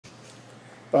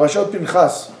Parashat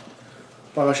Pinchas.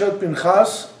 Parashat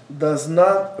Pinchas does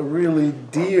not really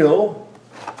deal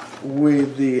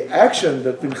with the action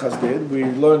that Pinchas did. We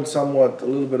learned somewhat a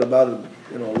little bit about it,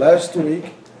 last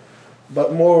week,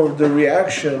 but more of the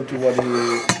reaction to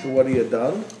what he had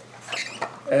done,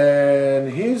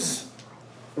 and his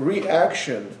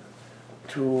reaction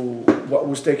to what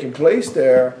was taking place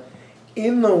there.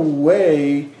 In a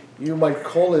way, you might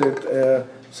call it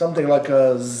something like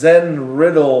a Zen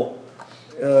riddle.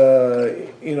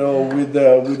 With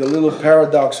a little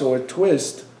paradox or a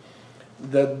twist,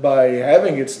 that by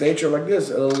having its nature like this,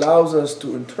 it allows us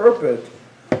to interpret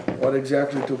what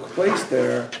exactly took place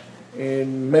there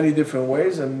in many different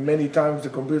ways, and many times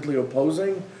they're completely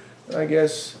opposing. I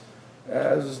guess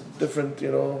has different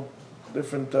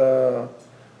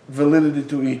validity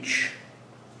to each.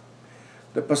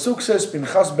 The pasuk says,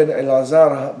 Pinchas ben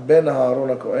Elazar ben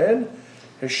Aaron HaKohen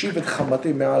השיב את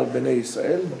חמתי מעל בני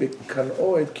ישראל,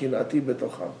 בקנאו את קנאתי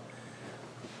בתוכם.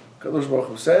 Kadosh Baruch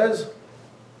Hu says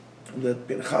that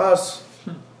Pinchas,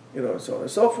 so on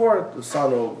and so forth, the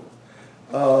son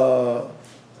of,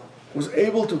 was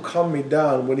able to calm me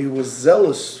down when he was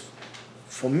zealous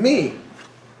for me,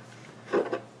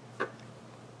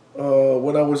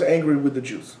 when I was angry with the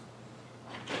Jews.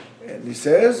 And he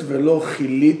says, Velo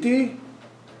chiliti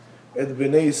et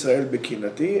bnei Israel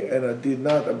bekinati, and I did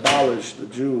not abolish the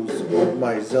Jews with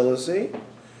my zealousy.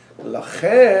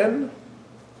 Lachen,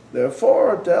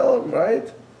 therefore, tell him, right?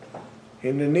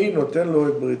 Hineni noten lo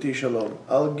et briti shalom.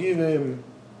 I'll give him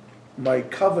my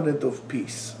covenant of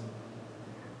peace.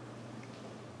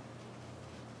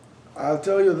 I'll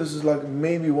tell you, this is like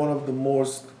maybe one of the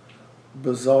most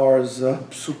bizarre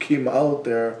psukim out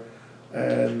there,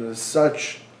 and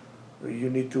such.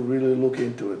 You need to really look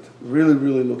into it. Really,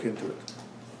 really look into it.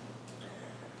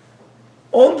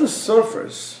 On the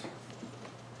surface,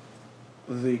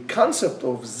 the concept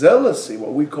of zealousy,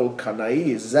 what we call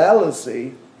kanai,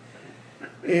 zealousy,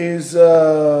 is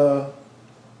and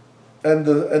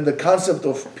the concept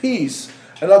of peace,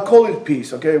 and I'll call it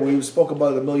peace. Okay, we spoke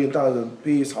about it a million times, and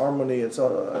peace, harmony, and so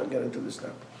on. I'll get into this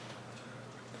now.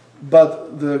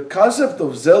 But the concept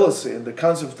of zealousy and the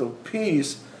concept of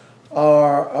peace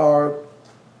are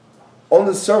on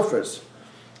the surface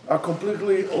are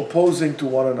completely opposing to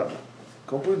one another.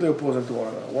 Completely opposing to one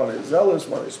another. One is zealous,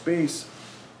 one is peace,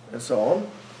 and so on.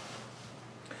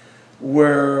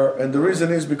 And the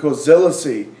reason is because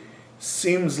zealousy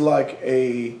seems like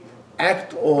an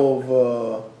act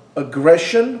of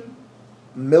aggression,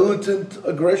 militant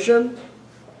aggression,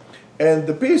 and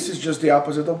the peace is just the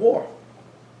opposite of war.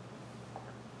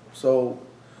 So,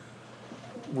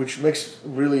 which makes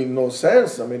really no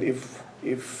sense. I mean, if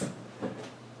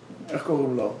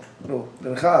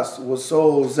Pinchas was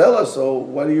so zealous, so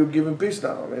why do you give him peace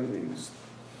now? I mean,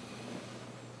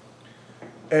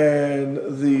 and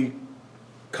the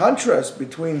contrast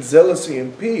between zealousy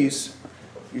and peace,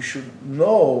 you should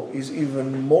know, is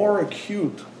even more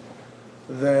acute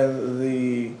than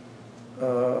the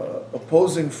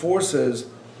opposing forces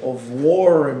of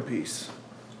war and peace.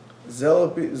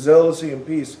 Zealousy and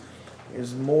peace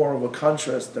is more of a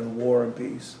contrast than war and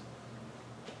peace.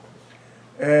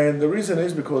 And the reason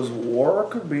is because war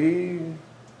could be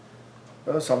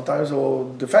sometimes a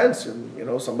defense.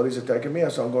 And, somebody's attacking me,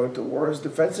 so I'm going to war as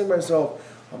defending myself.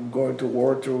 I'm going to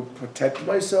war to protect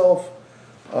myself.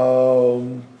 I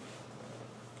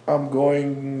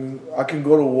can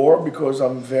go to war because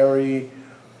I'm very,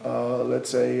 let's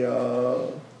say...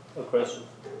 aggressive.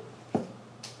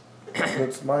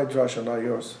 That's my drasha, not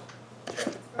yours.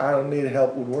 I don't need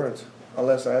help with words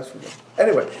unless I ask for them.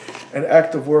 Anyway, an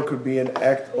act of war could be an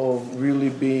act of really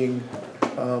being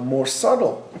more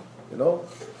subtle. I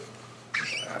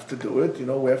have to do it.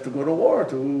 We have to go to war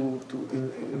to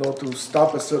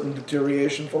stop a certain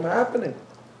deterioration from happening,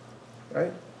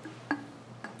 right?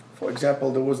 For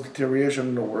example, there was deterioration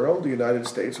in the world. The United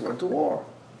States went to war,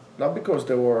 not because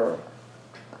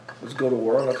let's go to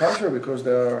war. On the contrary, because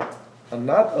they are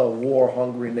not a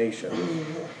war-hungry nation.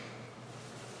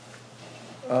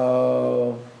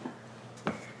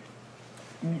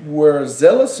 Where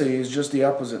zealousy is just the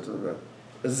opposite of that.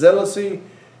 Zealousy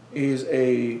is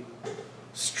a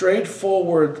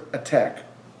straightforward attack,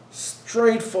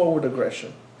 straightforward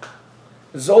aggression.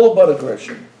 It's all about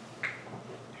aggression.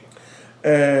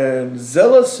 And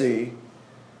zealousy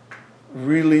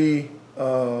really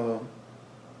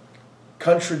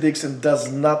contradicts and does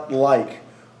not like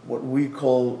what we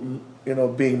call,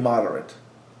 being moderate.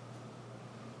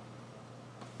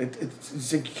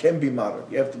 It can be moderate.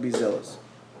 You have to be zealous.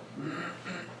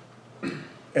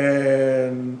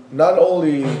 And not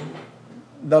only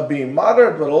not being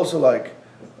moderate, but also like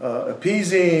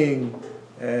appeasing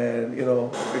And, you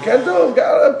know, we can't do it, we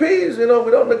gotta appease, you know, we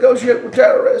don't negotiate with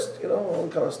terrorists, you know, all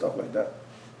kind of stuff like that.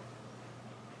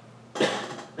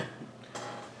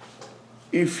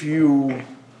 If you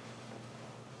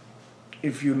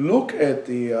look at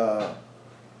the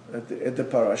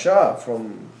parasha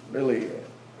from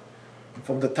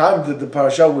the time that the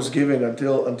parasha was given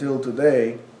until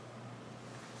today,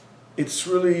 it's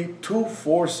really two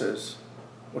forces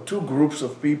or two groups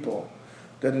of people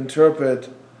that interpret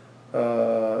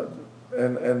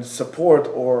and support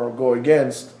or go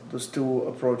against those two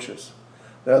approaches.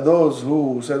 There are those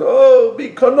who said, "Oh, be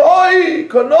kanoi,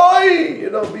 you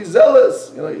know, be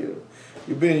zealous." You know,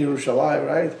 you've been in Yerushalayim,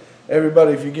 right?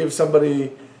 Everybody, if you give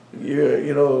somebody,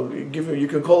 you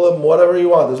can call them whatever you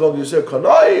want, as long as you say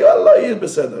kanoi, Allah is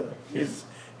beseder.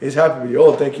 He's happy with you.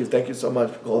 Oh, thank you so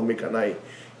much for calling me kanai.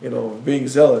 You know, being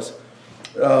zealous,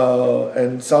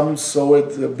 and some saw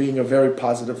it being a very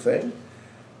positive thing,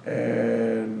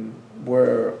 and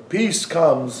where peace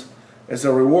comes as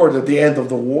a reward at the end of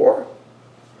the war.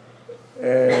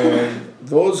 And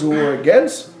those who were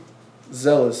against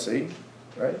zealousy,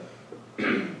 right?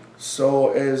 So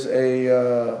as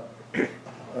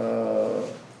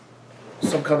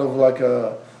some kind of like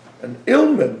an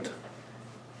ailment,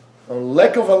 a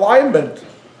lack of alignment,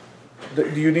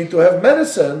 that you need to have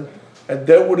medicine, and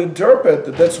they would interpret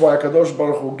that that's why Kadosh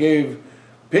Baruch Hu gave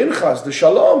Pinchas the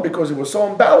shalom, because he was so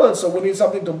imbalanced, so we need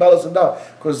something to balance it down,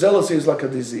 because zealousy is like a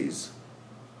disease.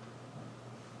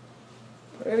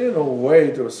 And in a way,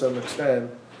 to a certain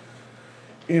extent,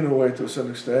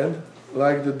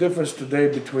 like the difference today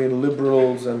between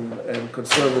liberals and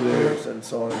conservatives and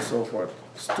so on and so forth.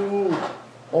 It's two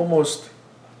almost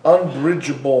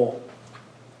unbridgeable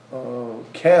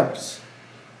camps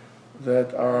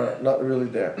that are not really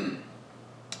there.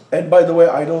 And by the way,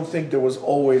 I don't think there was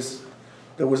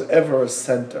ever a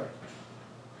center.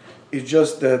 It's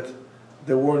just that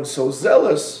they weren't so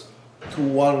zealous to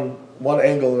one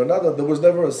angle or another. There was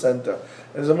never a center.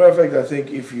 As a matter of fact, I think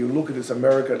if you look at this,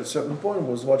 America at a certain point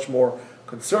was much more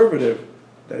conservative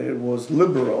than it was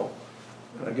liberal.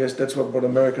 And I guess that's what brought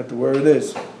America to where it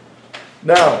is.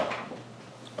 Now,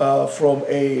 from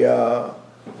a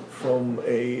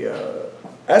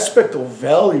aspect of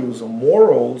values or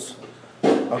morals,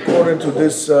 according to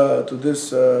this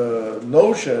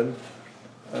notion,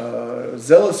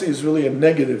 zealousy is really a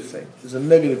negative thing. It's a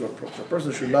negative approach. A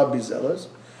person should not be zealous.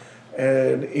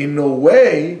 And in a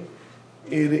way,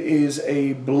 it is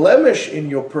a blemish in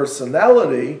your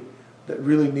personality that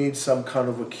really needs some kind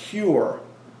of a cure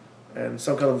and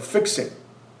some kind of fixing.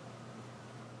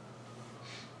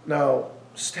 Now,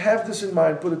 just have this in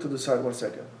mind, put it to the side 1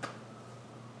 second.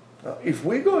 Now, if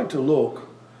we're going to look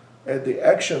at the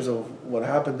actions of what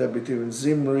happened there between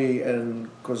Zimri and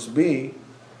Cosby,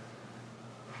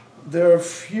 there are a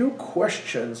few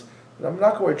questions. And I'm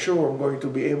not quite sure I'm going to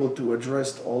be able to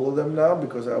address all of them now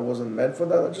because I wasn't meant for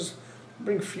that. I'll just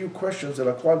bring a few questions that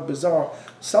are quite bizarre.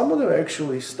 Some of them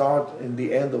actually start in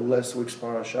the end of last week's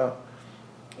parasha,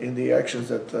 in the actions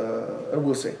that, and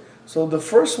we'll see. So the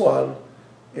first one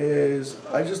is,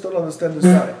 I just don't understand this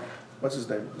guy. What's his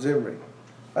name? Zimri.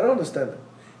 I don't understand it.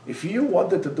 If you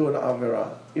wanted to do an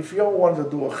Avirah, if you wanted to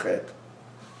do a Chet,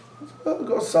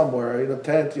 go somewhere, in a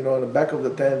tent, in the back of the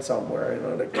tent somewhere,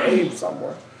 in a cave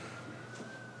somewhere.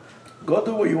 Go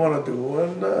do what you want to do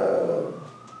and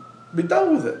be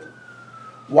done with it.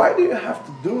 Why do you have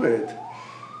to do it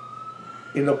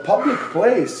in a public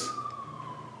place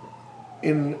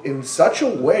in such a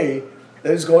way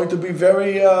that is going to be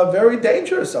very, very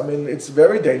dangerous? I mean, it's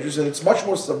very dangerous and it's much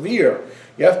more severe.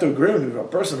 You have to agree with me. A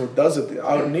person who does it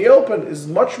out in the open is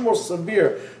much more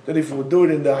severe than if he would do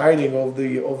it in the hiding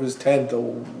of his tent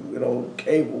or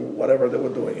cave or whatever they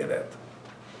were doing in it.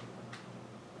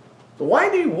 So why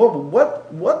do you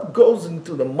what goes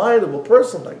into the mind of a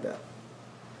person like that?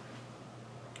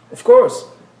 Of course,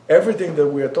 everything that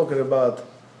we are talking about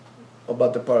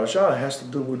the parasha has to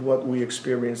do with what we're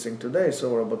experiencing today.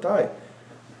 So Rabotai,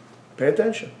 pay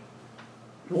attention.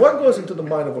 What goes into the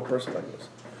mind of a person like this?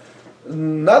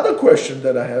 Another question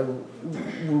that I have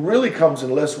really comes in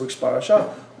last week's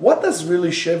parasha. What does really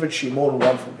Shevet Shimon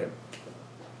want from him?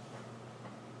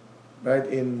 Right?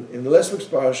 In last week's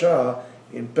parasha,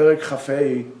 in Perek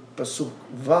Chafei, Pasuk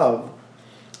Vav,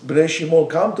 Bnei Shimon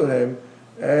come to him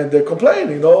and they complain,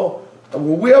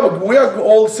 we are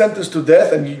all sentenced to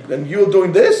death and you're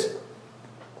doing this?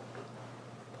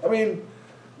 I mean,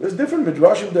 there's different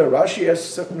midrashim there. Rashi asks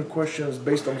certain questions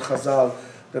based on Chazal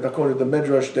that according to the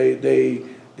midrash, they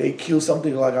kill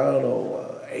something like,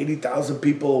 80,000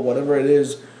 people, whatever it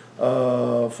is,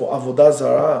 for Avodah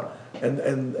Zarah.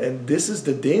 and this is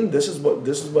the din. This is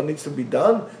what needs to be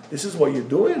done. This is what you're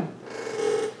doing.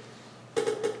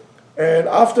 And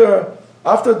after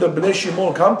the Bnei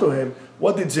Shimon come to him,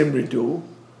 what did Zimri do?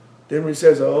 Zimri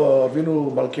says, "Oh,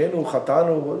 Avinu Malkenu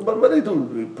Chatanu." What did he do?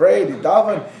 He prayed, he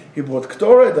davened, he brought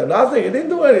Ktoret, and nothing. He didn't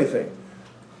do anything.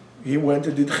 He went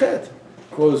and did Chet,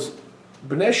 because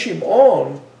Bnei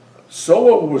Shimon saw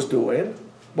what was doing,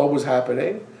 what was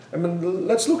happening. I mean,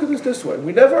 let's look at this way.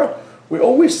 We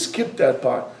always skip that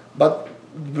part. But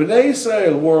Bnei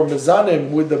Israel were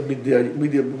mezanim with the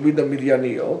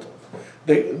Midianiyot.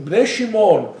 The Bnei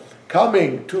Shimon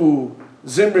coming to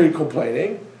Zimri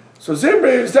complaining. So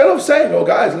Zimri, instead of saying, "Oh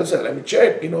guys, listen, let me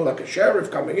check," like a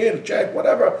sheriff coming in, check,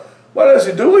 whatever. What does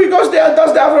he do? He goes there and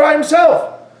does the Avarah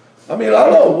himself. I mean,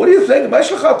 hello, what do you think?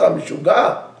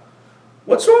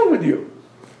 What's wrong with you?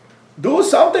 Do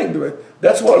something to it.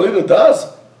 That's what a leader does.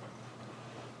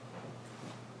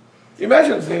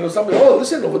 Imagine, somebody, "Oh,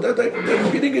 listen, over there, they're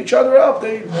beating each other up.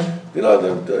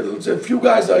 Let's say a few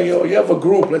guys, you have a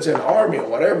group, let's say an army or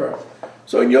whatever.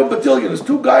 So in your battalion, there's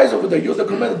two guys over there, you're the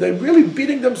commander, they're really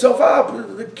beating themselves up.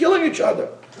 They're killing each other.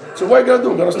 So what are you going to do?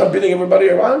 You're going to start beating everybody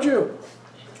around you?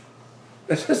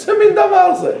 It's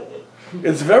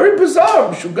very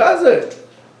bizarre.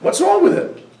 What's wrong with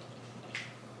it?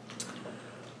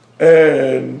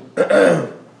 And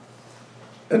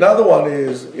another one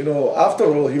is, after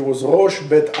all, he was Rosh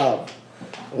Bet Av.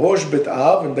 Rosh Bet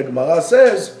Av, and the Gemara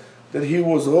says that he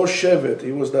was Rosh Shevet.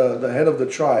 He was the head of the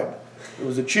tribe. He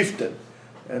was a chieftain.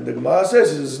 And the Gemara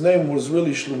says his name was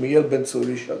really Shlumiel ben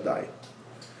Tzuri Shaddai.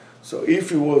 So if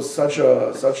he was such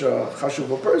a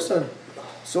chashuv person,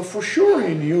 so for sure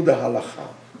he knew the halacha.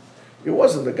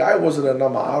 The guy wasn't a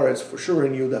Nama Aretz, for sure he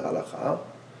knew the halacha.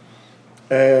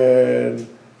 And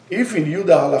if he knew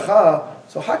the halacha,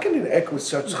 so how can he act with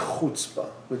such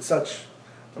chutzpah, with such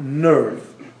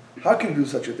nerve? How can he do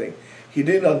such a thing? He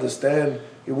didn't understand,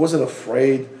 he wasn't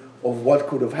afraid of what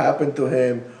could have happened to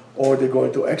him, or they're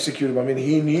going to execute him. I mean,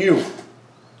 he knew.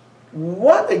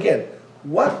 What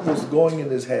was going in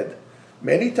his head?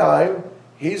 Many times,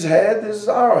 his head is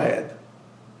our head.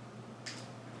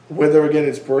 Whether, again,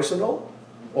 it's personal,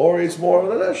 or it's more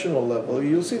on a national level.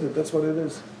 You'll see that's what it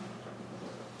is.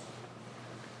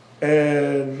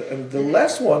 And the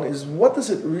last one is, what does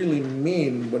it really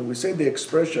mean when we say the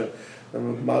expression,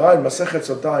 Mara in Masechet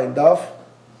Sotah in Daf?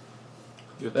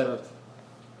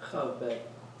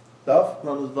 Daf?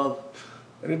 Not with Vav.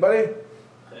 Anybody?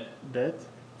 Bet?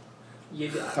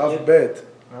 Chav Bet.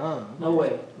 No way.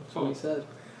 That's what he said.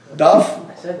 Daf?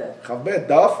 I said that. Chav Bet.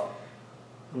 Daf?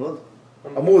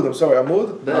 Amud, I'm sorry,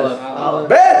 Amud? Bet.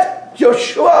 Bet!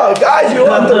 Yoshua, guys, you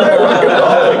want to be rock and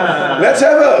rolling. Let's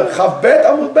have a Chav Bet,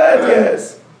 Amud Bet,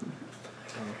 yes.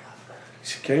 I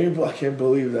can't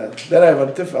believe that. Then I have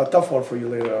a tough one for you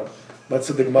later on. But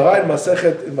so the Gemara in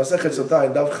Masechet Sotah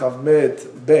in Daf Chav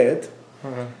Bet,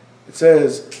 it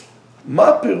says,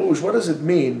 Ma pirush, what does it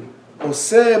mean?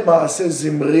 Oseh ma'aseh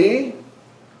zimri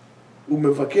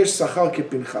u'mevakesh sachar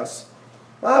kepinchas.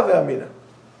 Ma ve'amina.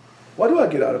 What do I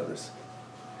get out of this?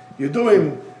 You're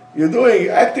doing,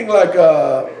 acting like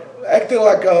a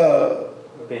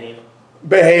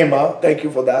behema. Thank you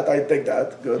for that. I take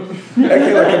that. Good.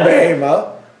 Acting like a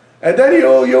behema, and then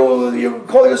you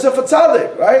call yourself a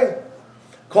tzaddik, right?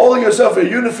 Calling yourself a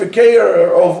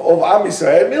unificator of Am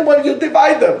Yisrael. Meanwhile, you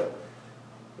divide them,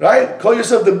 right? Call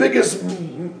yourself the biggest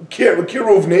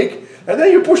kiruvnik, and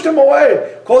then you push them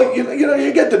away.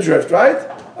 You get the drift, right?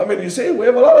 I mean, you see, we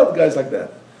have a lot of guys like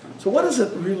that. So what does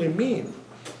it really mean?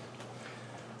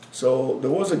 So there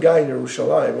was a guy in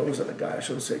Yerushalayim. What was that? A guy? I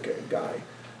shouldn't say a guy.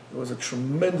 There was a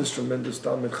tremendous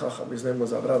Talmid Chacham. His name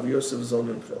was Rav Yosef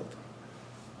Sonnenfeld.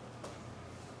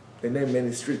 They named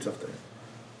many streets after him.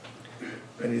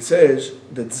 And he says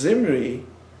that Zimri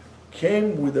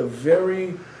came with a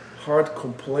very harsh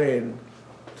complaint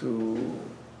to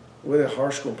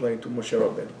Moshe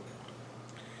Rabbeinu.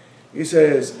 He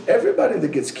says, everybody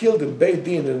that gets killed in Beit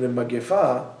Din and in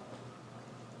Magefa,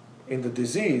 in the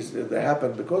disease that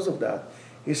happened because of that,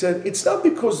 he said, it's not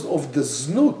because of the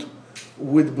znut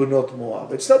with Benot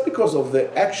Moab. It's not because of the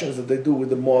actions that they do with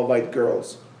the Moabite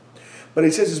girls. But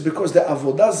he says it's because the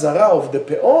Avodah Zarah of the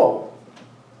Peor.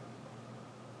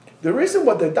 The reason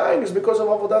why they're dying is because of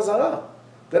Avodah Zarah.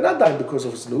 They're not dying because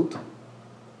of znut.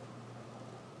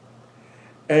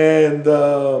 And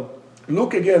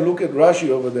look at Rashi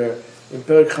over there in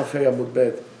Perek Chafei Amud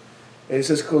Bet. And he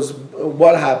says, because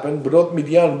what happened? Bnot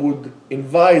Midian would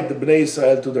invite the Bnei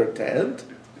Israel to their tent,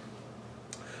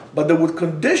 but they would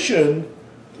condition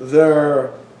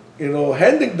their,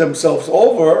 handing themselves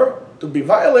over to be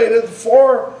violated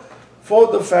for for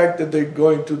the fact that the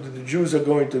Jews are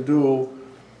going to do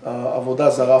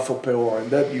avodah zarah for peor, and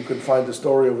that you can find the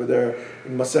story over there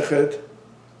in Masechet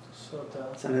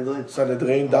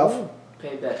Sanhedrin Daf.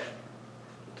 Pay bet.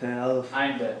 Pei Aleph.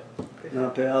 Ein bet. No,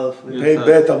 Pei Aleph. Pei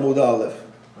Bet Amud Aleph.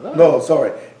 No,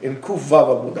 sorry, in Kuf Vav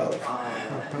Amud Aleph.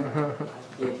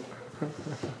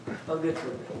 Oh, good for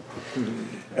me.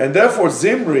 And therefore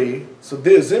Zimri, so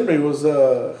there Zimri was,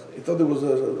 he thought it was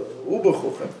a Uber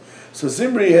Chuchem. So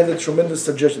Zimri had a tremendous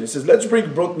suggestion. He says, let's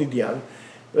bring Brot Midian,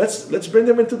 let's bring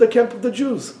them into the camp of the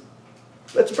Jews.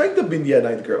 Let's bring the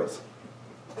Midianite girls.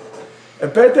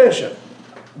 And pay attention,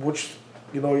 which,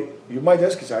 you might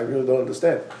ask yourself, I really don't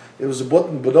understand. It was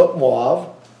Bodot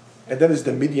Moav, and then it's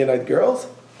the Midianite girls.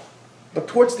 But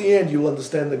towards the end, you'll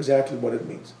understand exactly what it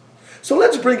means. So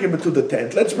let's bring him into the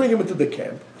tent. Let's bring him into the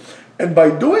camp. And by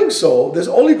doing so, there's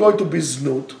only going to be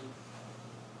znut.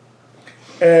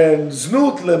 And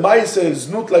znut, lemaise,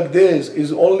 znut like this,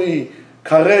 is only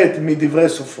karet midivrei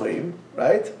sofrim,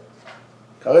 right?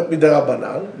 Karet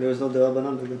midarabanan. There was no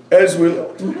derabanan. As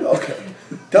will, okay.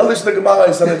 Tell this to the Gemara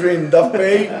in Sanhedrin, Daf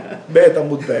Pei, Bet,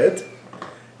 Amud Bet.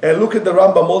 And look at the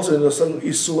Rambam also in the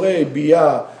Isurei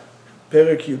Biyah,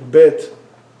 Perek Yud Bet,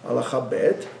 Halacha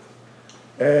Bet.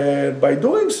 And by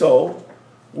doing so,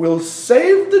 we'll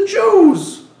save the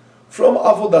Jews from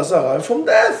avodah zarah and from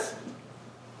death.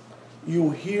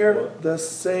 You hear the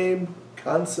same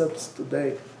concepts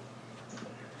today.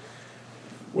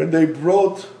 When they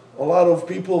brought a lot of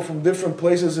people from different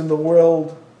places in the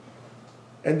world,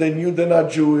 and they knew they're not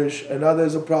Jewish, and now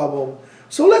there's a problem.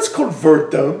 So let's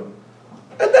convert them,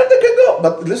 and then they can go.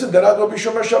 But listen, they're not going to be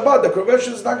Shomer Shabbat. The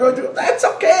conversion is not going to. That's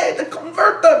okay. They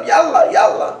convert them. Yalla,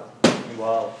 yalla.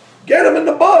 Wow. Get them in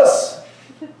the bus.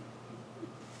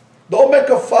 Don't make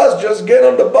a fuss. Just get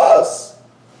on the bus.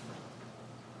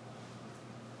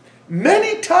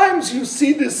 Many times you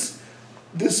see this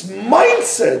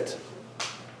mindset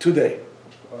today.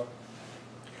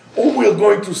 Oh, we're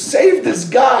going to save this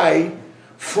guy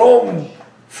from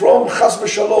Chas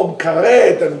v'Shalom,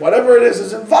 karet, and whatever it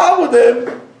is involved with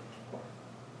him.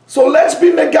 So let's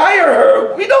be megayer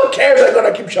her. We don't care if they're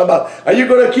going to keep Shabbat. Are you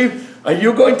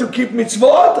going to keep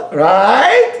mitzvot?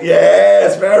 Right?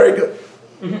 Yes, very good.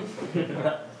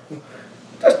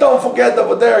 Just don't forget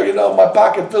over there, my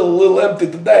pocket feels a little empty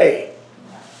today.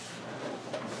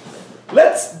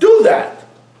 Let's do that.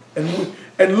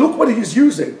 And look what he's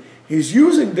using. He's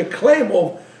using the claim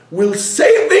of, we're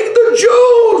saving the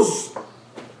Jews.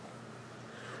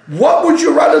 What would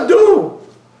you rather do?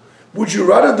 Would you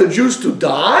rather the Jews to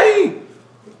die?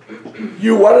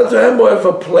 You wanted to have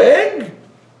a plague?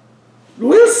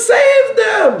 We'll save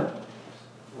them.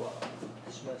 Wow.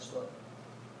 It's messed up.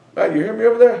 Right, you hear me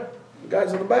over there? The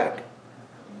guys in the back.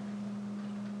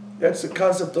 That's the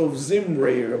concept of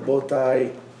Zimri,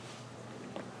 Rabotai.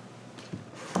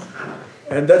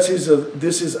 And this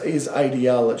is his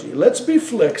ideology. Let's be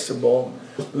flexible.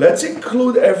 Let's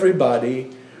include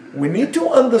everybody. We need to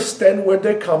understand where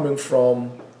they're coming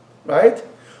from, right?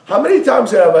 How many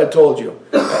times have I told you?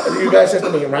 You guys said to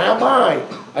me, Rabbi,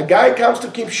 a guy comes to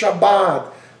keep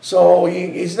Shabbat, so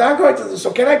he's not going to do,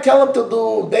 so can I tell him to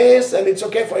do this, and it's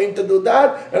okay for him to do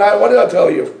that? And what did I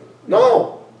tell you?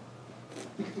 No.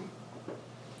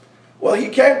 Well, he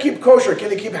can't keep kosher.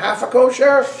 Can he keep half a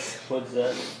kosher? What's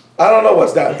that? I don't know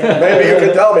what's that. Maybe you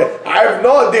can tell me. I have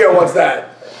no idea what's that.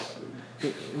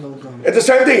 It's the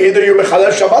same thing. Either you mechalel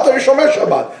Shabbat or you shomer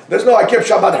Shabbat. There's no I keep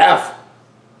Shabbat half.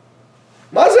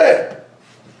 Mazeh.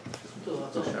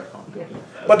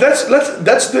 But that's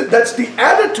the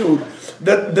attitude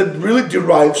that really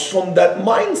derives from that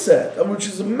mindset, which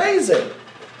is amazing.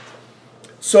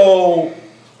 So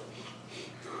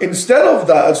instead of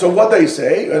that, so what they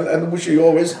say, and which you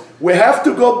always, we have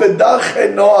to go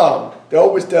bedarche noam. They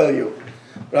always tell you,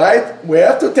 right? We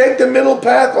have to take the middle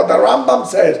path, what the Rambam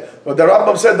says. What the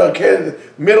Rambam said, the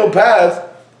middle path,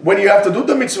 when you have to do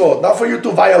the mitzvot, not for you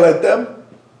to violate them.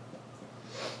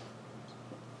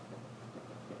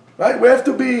 Right? We have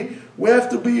to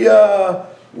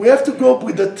go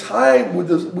with the time, with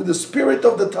the spirit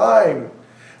of the time.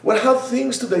 With how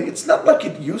things today, it's not like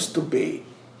it used to be.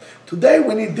 Today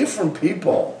we need different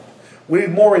people. We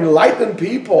need more enlightened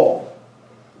people.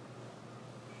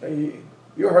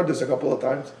 You heard this a couple of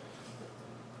times.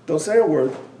 Don't say a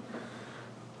word.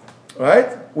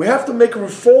 Right? We have to make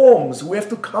reforms. We have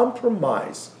to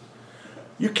compromise.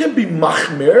 You can't be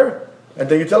machmir, and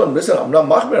then you tell them, listen, I'm not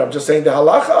machmir, I'm just saying the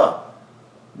halacha.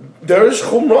 There is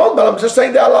chumrot, but I'm just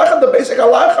saying the halacha, the basic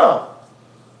halacha.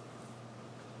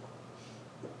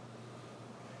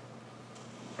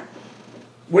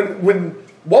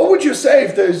 What would you say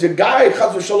if there's a guy,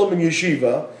 chas v'sholom, in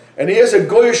yeshiva, and he has a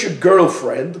goyish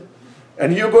girlfriend,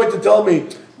 and you're going to tell me,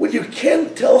 well, you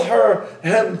can't tell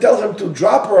him to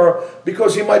drop her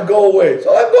because he might go away.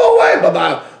 So let go away, but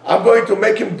I'm going to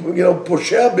make him,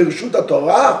 posher birshut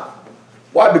Torah.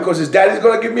 Why? Because his daddy's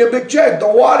going to give me a big check.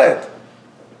 Don't want it.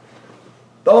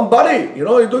 Tell him, buddy,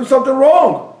 you're doing something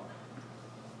wrong.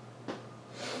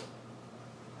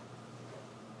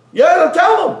 Yeah,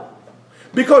 tell him.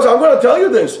 Because I'm going to tell you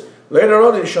this. Later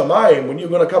on in Shamayim, when you're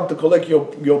going to come to collect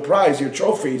your prize, your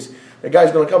trophies, the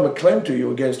guy's going to come and claim to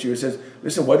you against you. He says,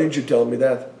 listen, why didn't you tell me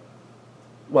that?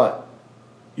 What?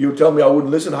 You tell me I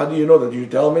wouldn't listen? How do you know that? You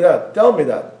tell me that? Tell me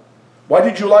that. Why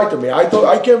did you lie to me? I thought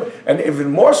I came, and even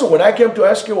more so, when I came to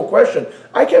ask you a question,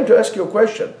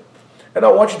 and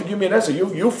I want you to give me an answer.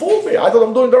 You fooled me. I thought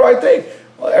I'm doing the right thing.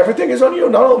 Well, everything is on you,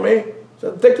 not on me.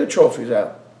 So take the trophies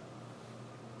out.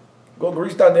 Go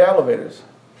grease down the elevators.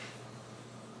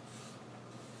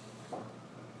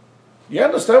 You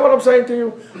understand what I'm saying to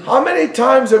you? How many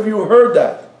times have you heard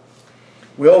that?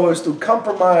 We always do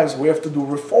compromise. We have to do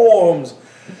reforms.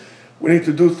 We need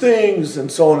to do things,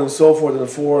 and so on and so forth,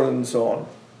 and so on.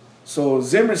 So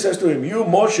Zimri says to him, you,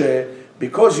 Moshe,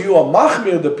 because you are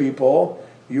machmir the people,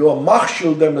 you are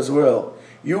machshil them as well.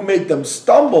 You make them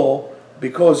stumble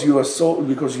because you're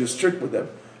strict with them.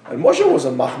 And Moshe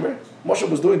wasn't machmir. Moshe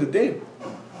was doing the din.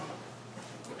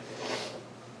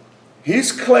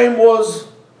 His claim was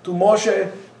to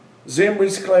Moshe,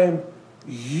 Zimri's claim,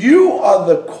 you are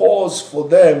the cause for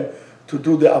them to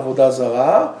do the avodah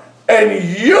zarah,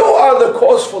 and you are the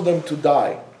cause for them to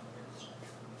die.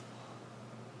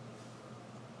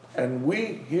 And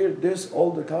we hear this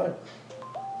all the time.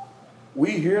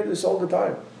 We hear this all the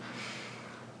time.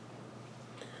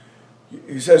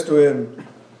 He says to him,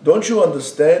 don't you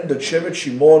understand that Shevet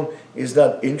Shimon is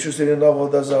not interested in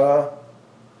avodah zarah?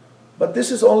 But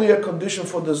this is only a condition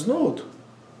for the znut.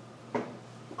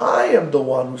 I am the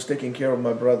one who's taking care of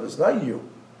my brothers, not you.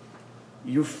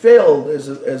 You failed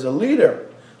as a leader.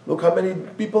 Look how many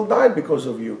people died because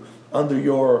of you under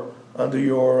your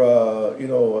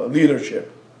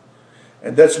leadership.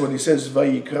 And that's when he says,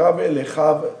 "Vayikra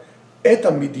ve'elechav et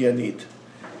Midianit,"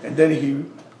 and then he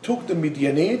took the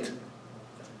Midianit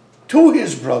to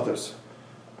his brothers.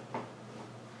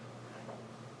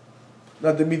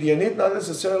 Now the Midianit, not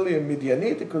necessarily a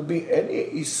Midianit, it could be any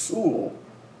Isur.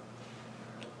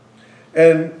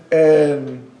 And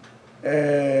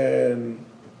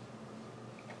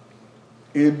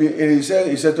he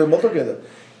said to him altogether,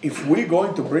 if we're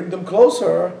going to bring them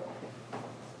closer,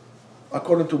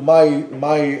 according to my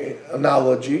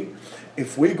analogy,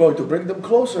 if we're going to bring them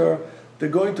closer, they're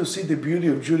going to see the beauty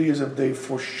of Judaism. They're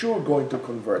for sure going to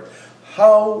convert.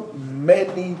 How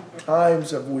many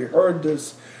times have we heard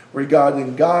this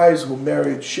regarding guys who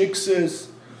married shikses,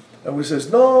 and we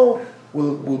says, no,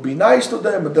 we'll be nice to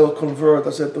them and they'll convert.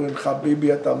 I said to him,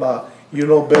 Habibi Atama, you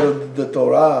know better than the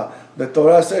Torah. The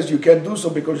Torah says you can't do so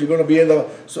because you're going to be in the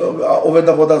over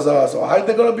the avodah zarah. So how are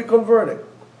they going to be converting?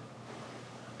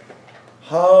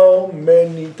 How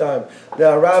many times? There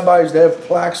are rabbis, they have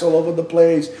plaques all over the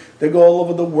place. They go all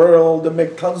over the world. They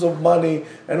make tons of money,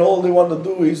 and all they want to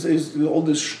do is all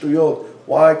this shtuyot.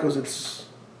 Why? Because it's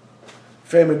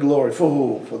fame and glory. For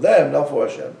who? For them, not for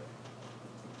Hashem.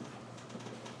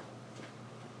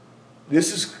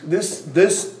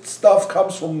 This stuff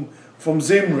comes from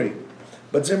Zimri.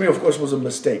 But Zimri, of course, was a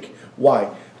mistake. Why?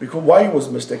 Why he was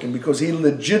mistaken? Because he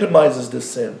legitimizes the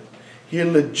sin. He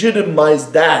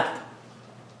legitimized that.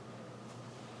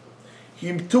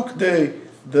 He took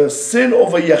the sin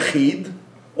of a yachid,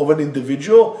 of an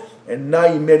individual, and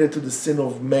now he made it to the sin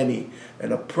of many.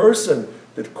 And a person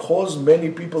that caused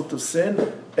many people to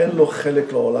sin, en lo chelek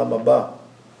la'olam haba.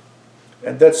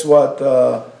 And that's what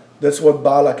Baal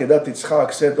Akedat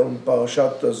Yitzchak said on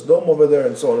Parashat Sdom over there,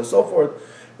 and so on and so forth.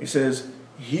 He says,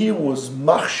 he was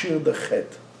machshir the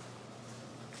chet.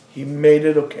 He made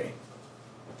it okay.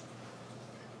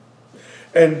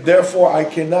 And therefore I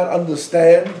cannot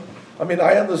understand, I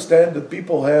understand that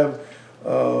people have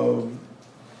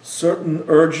certain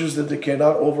urges that they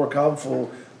cannot overcome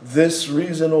for this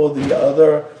reason or the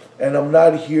other, and I'm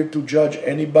not here to judge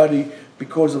anybody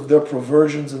because of their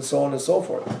perversions and so on and so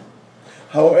forth.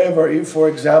 However, if, for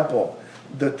example,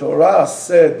 the Torah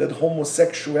said that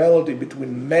homosexuality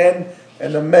between man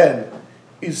and a man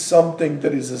is something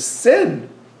that is a sin,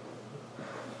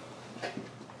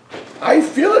 I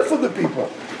feel it for the people.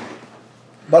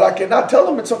 But I cannot tell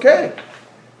them it's okay.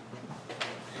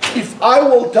 If I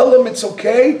will tell them it's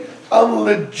okay, I'm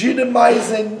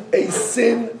legitimizing a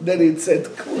sin that it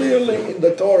said clearly in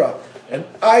the Torah. And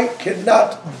I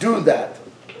cannot do that.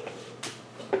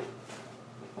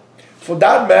 For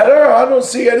that matter, I don't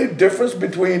see any difference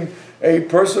between a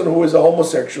person who is a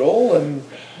homosexual and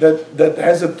that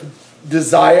has a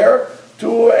desire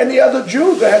to any other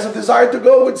Jew that has a desire to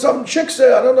go with some chick,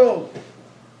 say, I don't know,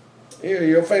 here,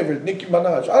 your favorite, Nicki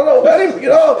Minaj. I don't know, any,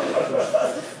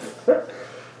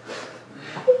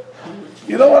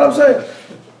 you know what I'm saying?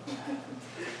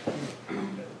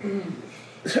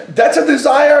 That's a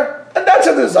desire, and that's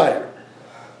a desire.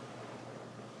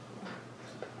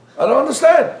 I don't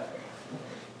understand.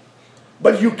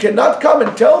 But you cannot come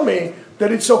and tell me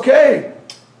that it's okay.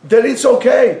 That it's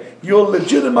okay. You're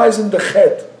legitimizing the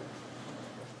chet.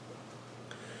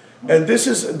 And this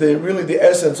is really the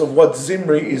essence of what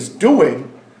Zimri is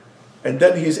doing. And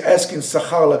then he's asking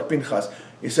Sachar like Pinchas.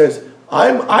 He says,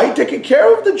 I taking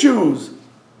care of the Jews.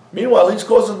 Meanwhile, he's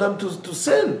causing them to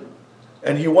sin.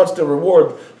 And he wants the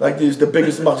reward like he's the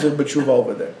biggest Machzir B'tshuva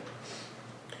over there.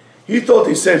 He thought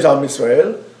he saves Am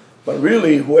Yisrael, but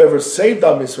really whoever saved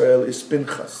Am Yisrael is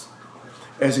Pinchas.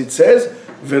 As it says,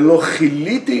 V'lo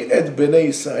chiliti et bnei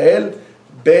Yisrael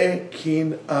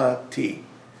bekinati.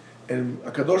 And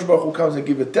HaKadosh Baruch Hu comes and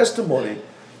gives a testimony.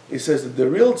 He says that the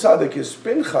real tzaddik is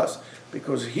Pinchas,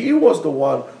 because he was the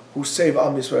one who saved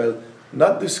Am Yisrael,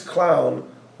 not this clown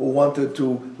who wanted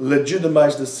to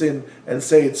legitimize the sin and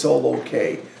say it's all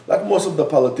okay, like most of the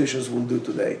politicians will do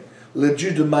today,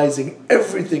 legitimizing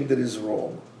everything that is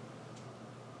wrong.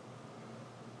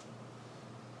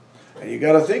 And you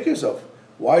got to think yourself,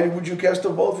 why would you cast a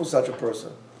vote for such a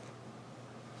person?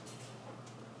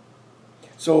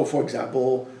 So, for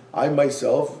example, I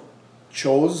myself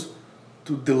chose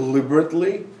to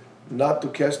deliberately not to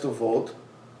cast a vote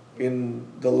in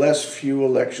the last few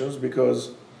elections,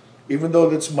 because even though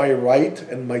that's my right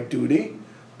and my duty,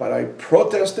 but I'm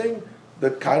protesting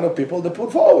the kind of people that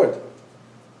put forward.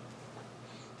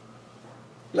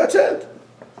 That's it.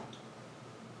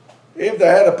 If they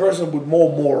had a person with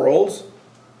more morals,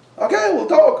 okay, we'll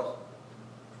talk.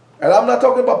 And I'm not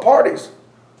talking about parties.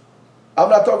 I'm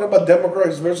not talking about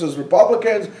Democrats versus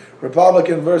Republicans,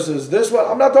 Republican versus this one.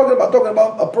 I'm talking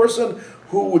about a person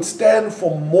who would stand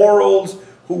for morals,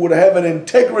 who would have an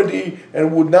integrity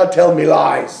and would not tell me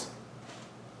lies.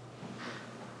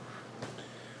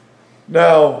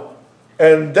 Now,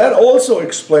 and that also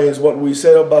explains what we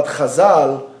said about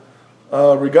Chazal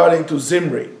regarding to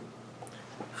Zimri.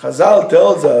 Chazal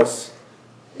tells us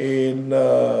in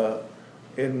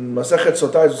Masechet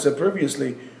Sotah, as we said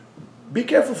previously, be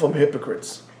careful from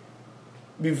hypocrites.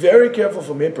 Be very careful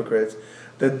from hypocrites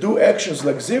that do actions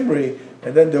like Zimri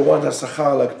and then they want a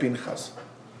sachar like Pinchas.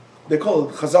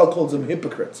 Chazal calls them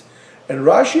hypocrites. And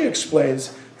Rashi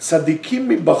explains, tzadikim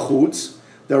mi bachutz,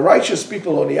 the righteous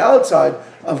people on the outside,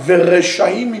 are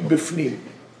vereshaim mi bifnim.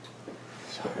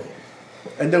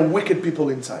 And they're wicked people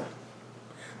inside.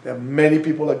 There are many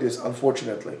people like this,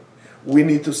 unfortunately. We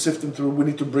need to sift them through, we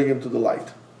need to bring them to the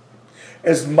light.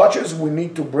 As much as we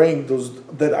need to bring those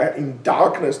that are in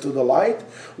darkness to the light,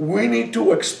 we need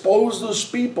to expose those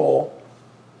people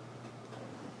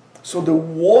so they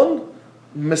won't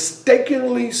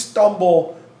mistakenly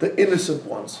stumble the innocent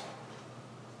ones.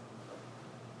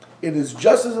 It is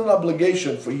just as an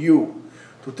obligation for you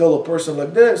to tell a person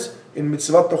like this in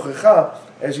mitzvah tochecha,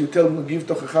 as you tell them to give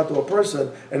tochecha to a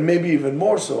person, and maybe even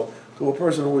more so to a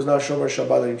person who is not shomer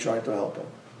Shabbat and you're trying to help him.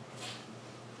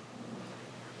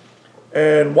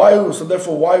 And why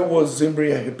was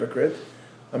Zimri a hypocrite?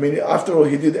 I mean, after all,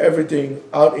 he did everything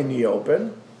out in the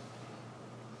open.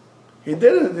 He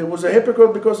did it. It was a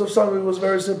hypocrite because of something that was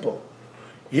very simple.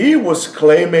 He was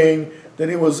claiming that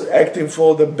he was acting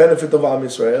for the benefit of Am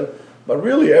Yisrael, but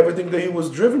really everything that he was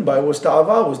driven by was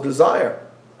ta'ava, was desire.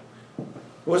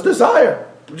 It was desire.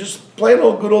 Just plain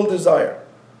old good old desire.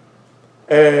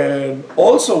 And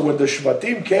also when the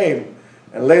Shvatim came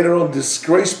and later on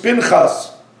disgraced Pinchas,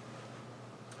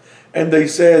 and they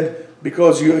said,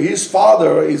 because his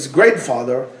father, his great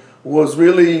father, was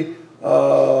really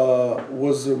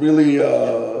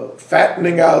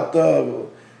fattening out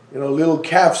little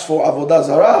calves for avodah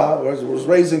zarah, was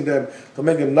raising them to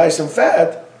make them nice and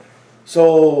fat.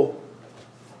 So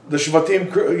the Shvatim,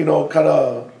 kind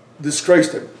of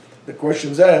disgraced him. The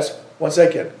question's asked, one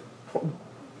second,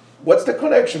 what's the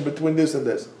connection between this and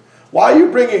this? Why are you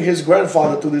bringing his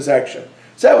grandfather to this action?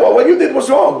 Say, well, what you did was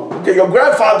wrong. Okay, your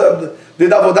grandfather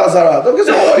did avodah zarah. Don't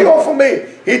say, what do you want from me?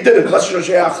 He did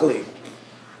it.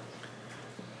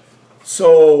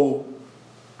 So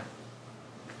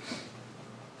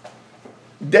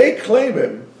they claim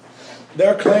him.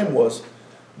 Their claim was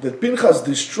that Pinchas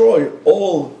destroyed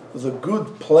all the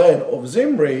good plan of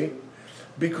Zimri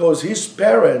because his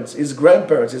parents, his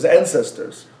grandparents, his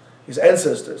ancestors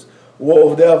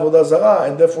were of the avodah zarah,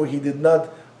 and therefore he did not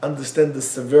understand the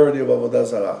severity of Avodah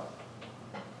Zarah.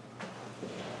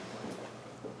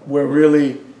 Where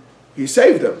really he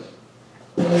saved them.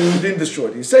 He didn't destroy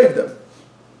it, he saved them.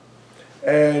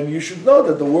 And you should know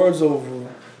that the words of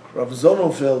Rav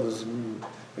Zonenfeld has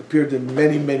appeared in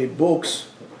many, many books,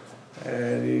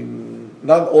 and in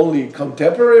not only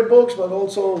contemporary books, but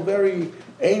also very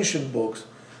ancient books.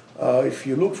 If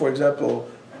you look, for example,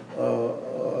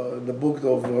 the book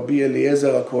of Rabbi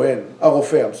Eliezer HaRofeh,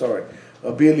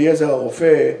 Rabbi Eliezer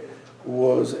HaRofeh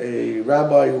was a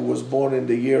rabbi who was born in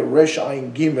the year Resh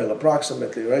Ayin Gimel,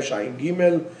 approximately Resh Ayin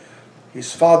Gimel.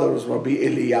 His father was Rabbi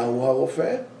Eliyahu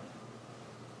HaRofeh,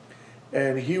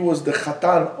 and he was the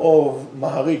Chatan of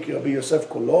Maharik, Rabbi Yosef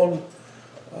Kolon.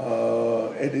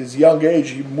 At his young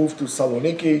age, he moved to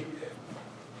Saloniki,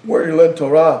 where he learned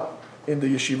Torah in the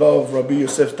Yeshiva of Rabbi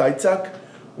Yosef Taitzak,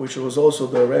 which was also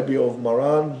the Rebbe of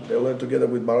Maran. They learned together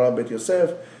with Maran Bet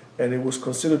Yosef, and he was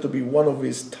considered to be one of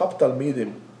his top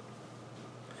Talmidim.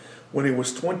 When he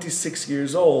was 26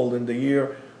 years old, in the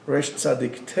year Resh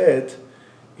Tzadik Tet,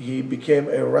 he became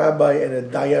a rabbi and a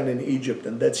dayan in Egypt,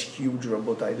 and that's huge,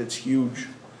 Rabotai. That's huge.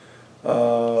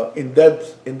 In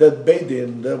that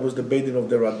Beidin, that was the Beidin of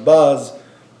the Radbaz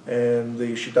and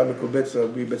the Shita Mekubetz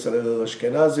Rabbi Betzalel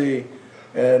Ashkenazi,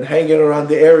 and hanging around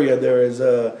the area there as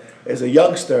a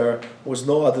youngster was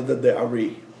no other than the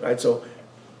Ari, right? So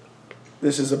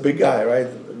this is a big guy, right?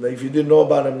 If you didn't know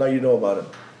about him, now you know about him.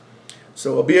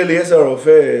 So Rabbi Eliezer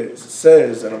HaRofeh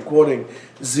says, and I'm quoting,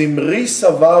 Zimri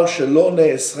savar shelo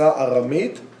ne'esra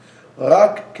aramit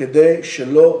rak kedei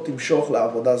shelo timshoch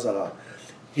la'avodah zarah.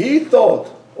 He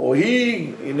thought, or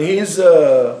he, in his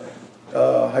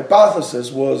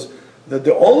hypothesis, was that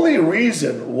the only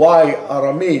reason why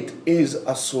Aramit is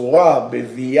asura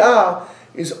beviyah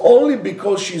is only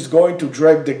because she's going to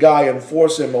drag the guy and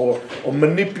force him or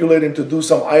manipulate him to do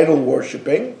some idol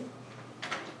worshipping.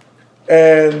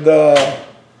 And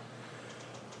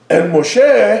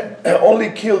Moshe only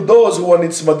killed those who are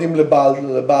nitzmadim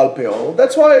lebal peor.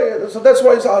 That's why it's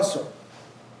asur.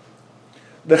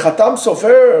 The Chatam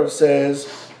Sofer says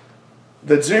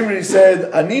that Zimri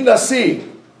said, Ani Nasi,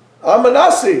 I'm a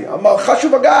Nasi, I'm a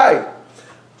Chashuv guy.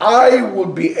 I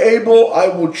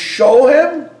would show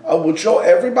him, I would show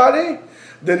everybody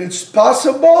that it's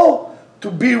possible to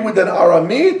be with an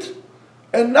Aramit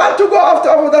and not to go after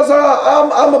Avodah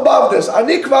Zarah. I'm above this.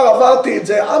 Ani kvar avarti et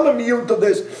zeh. I'm immune to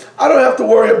this. I don't have to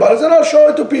worry about it, and I'll show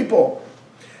it to people.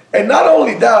 And not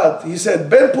only that, he said,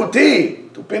 Ben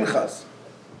Puti, to Pinchas,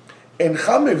 and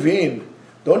Chamevin,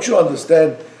 don't you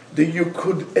understand that you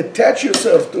could attach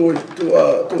yourself to a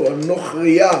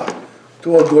Nochriya,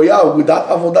 to a Goya without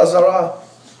Avodah Zarah?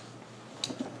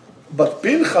 But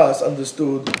Pinchas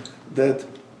understood that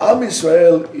Am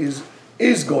Israel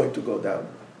is going to go down.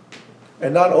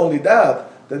 And not only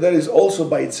that, that is also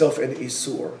by itself an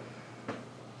Isur.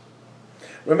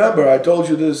 Remember, I told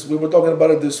you this, we were talking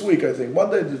about it this week, I think. One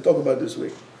day to talk about it this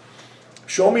week.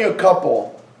 Show me a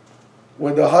couple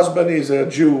where the husband is a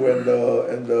Jew and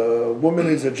the woman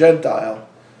is a Gentile,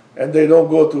 and they don't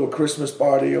go to a Christmas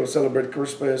party or celebrate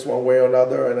Christmas one way or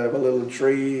another and have a little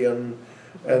tree and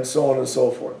so on and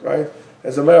so forth, right?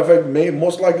 As a matter of fact,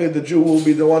 most likely the Jew will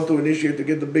be the one to initiate to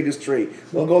get the biggest tree.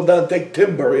 We'll go down, take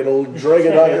timber, drag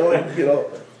it out,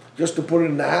 just to put it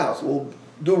in the house. We'll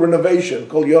do renovation,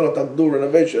 call Yonatan, do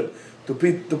renovation, to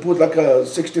put like a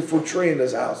 60-foot tree in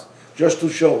his house, just to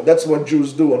show. That's what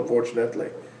Jews do,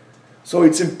 unfortunately. So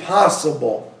it's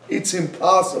impossible. It's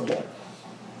impossible.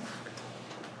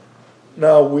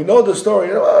 Now, we know the story.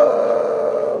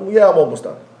 Yeah, I'm almost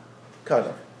done. Kind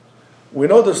of. We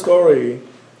know the story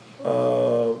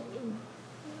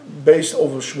based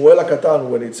over Shmuel HaKatan,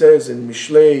 when it says in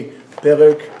Mishlei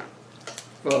Perek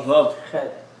Vav.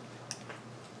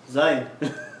 Zayin.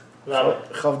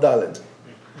 Chavdaled.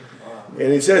 And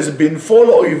it says, Binfol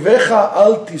oivecha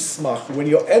al tismach. When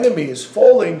your enemy is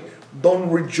falling, don't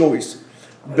rejoice.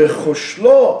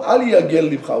 Bechoshlo al yagel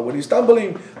libcha. When he's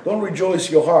stumbling, don't rejoice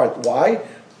your heart. Why?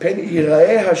 Pen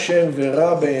iraeh Hashem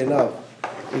vera be'enav.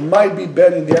 It might be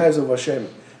bad in the eyes of Hashem.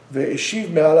 Ve'eshiv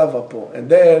me'alav apo. And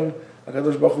then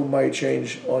HaKadosh Baruch Hu might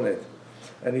change on it.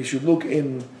 And he should look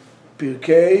in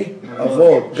Pirkei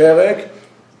Avot, Perek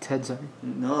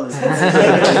No,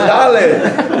 Daled,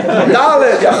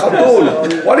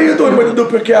 Yachatul. What are you doing when you do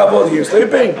Pirkei Avot here?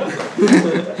 Sleeping?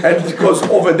 And because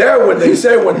over there, when they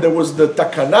say when there was the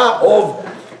takana of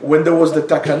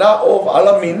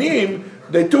Alaminim,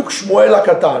 they took Shmuel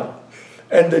HaKatan,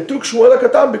 and they took Shmuel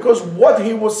HaKatan because what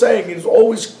he was saying is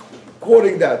always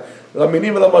quoting that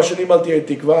Laminim v'lamashanim al tiyei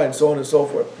tikva, and so on and so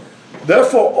forth.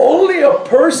 Therefore, only a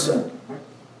person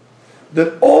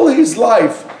that all his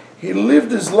life He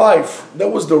lived his life.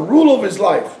 That was the rule of his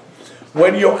life.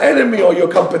 When your enemy or your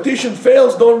competition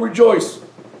fails, don't rejoice.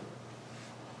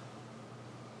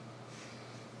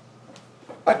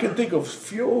 I can think of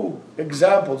few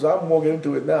examples, I'm more getting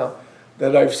into it now,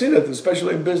 that I've seen it,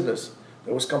 especially in business.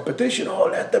 There was competition, oh,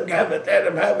 let them have it, let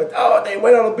them have it. Oh, they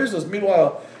went out of business.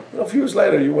 Meanwhile, a few years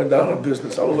later, you went down of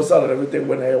business. All of a sudden, everything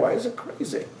went haywire. Is it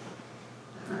crazy?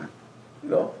 You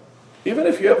know? Even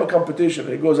if you have a competition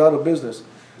and he goes out of business,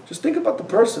 just think about the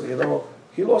person, you know.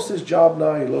 He lost his job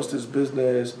now, he lost his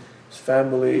business, his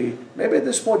family. Maybe at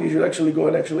this point, you should actually go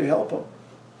and actually help him.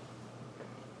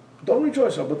 Don't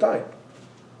rejoice all the time.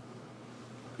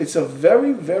 It's a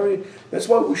very, very, that's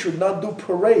why we should not do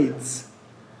parades.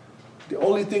 The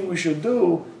only thing we should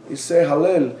do is say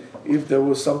Hallel if there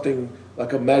was something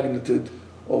like a magnitude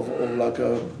of like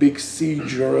a big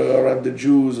siege around the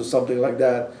Jews or something like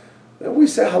that. Then we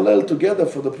say Hallel together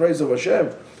for the praise of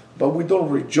Hashem, but we don't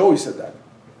rejoice at that.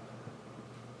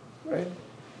 Right?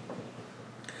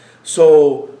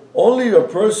 So only a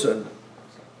person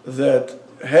that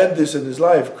had this in his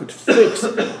life could fix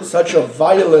such a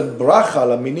violent bracha,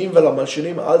 למינים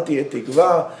ולמלשינים אל תהיה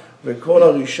תקווה, וכל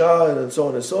הרישה, and so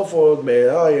on and so forth,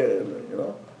 you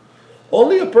know.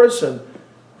 Only a person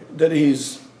that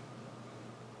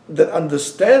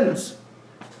understands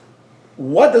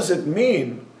what does it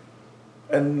mean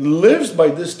and lives by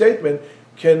this statement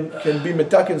can be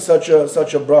metak in such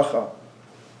a bracha.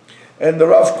 And the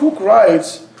Rav Kook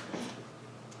writes,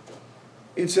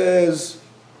 it says,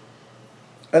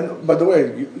 and by the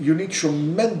way, you need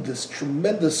tremendous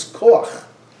koach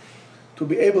to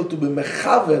be able to be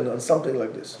mechaven on something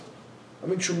like this. I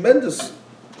mean, tremendous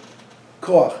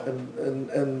koach.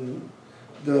 And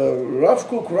the Rav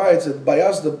Kook writes that by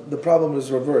us the problem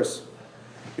is reverse.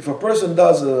 If a person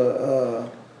does a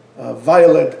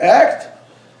violent act,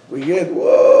 we get,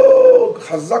 whoa,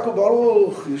 chazaku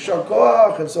baruch, yishar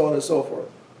koach, and so on and so forth.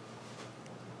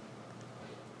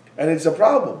 And it's a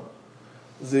problem.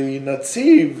 The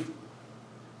Natziv,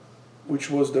 which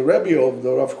was the Rebbe of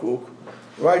the Rav Kook,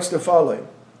 writes the following: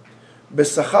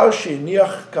 "Besachar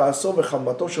sheiniach ka'aso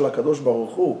v'chamato shel Hakadosh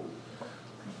Baruch Hu."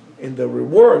 In the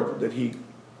reward that he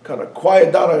kind of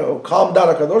quiet down or calmed down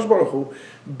Hakadosh Baruch Hu,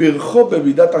 bircho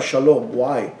bevidat hashalom.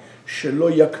 Why? Shelo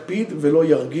yakpid velo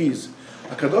yargiz.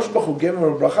 Hakadosh Baruch Hu gave him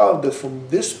a bracha that from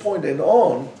this point and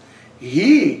on,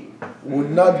 he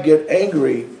would not get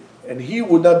angry and he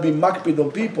would not be makpid on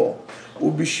people.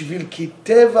 ובשביל כי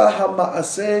טבע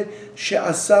המעשה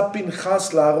שעשה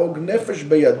פנחס להרוג נפש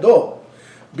בידו,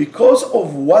 because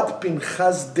of what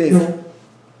Pinchas did,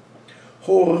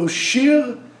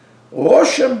 הורשיר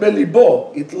רושם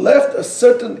בליבו, it left a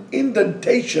certain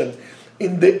indentation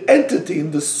in the entity,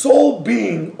 in the soul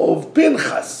being of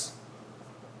Pinchas.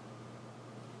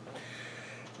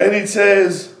 And it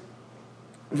says,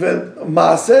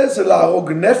 ומעשה זה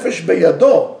להרוג נפש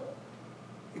בידו,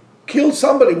 kill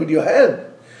somebody with your hand.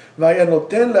 והיה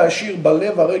נותן להשאיר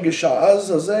בלב הרגש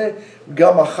העז הזה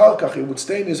גם אחר כך. It would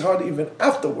stay in his heart even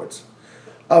afterwards.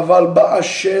 אבל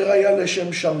באשר היה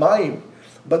לשם שמיים.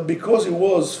 But because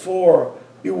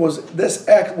this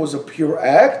act was a pure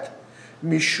act,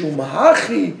 משום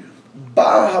הכי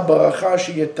באה הברכה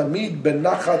שיהיה תמיד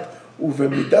בנחת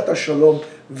ובמידת השלום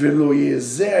ולא יהיה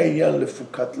זה העניין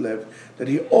לפוקת לב. That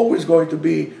he always going to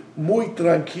be muy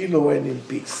tranquilo and in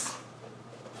peace.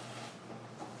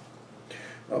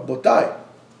 Rabotai,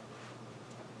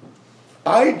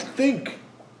 I think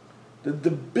that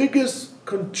the biggest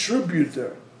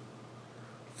contributor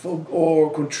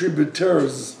or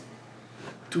contributors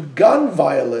to gun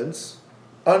violence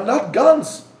are not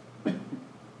guns,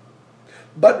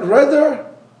 but rather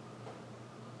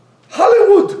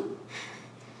Hollywood.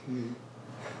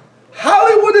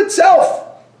 Hollywood itself,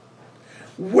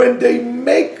 when they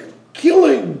make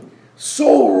killing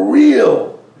so real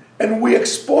and we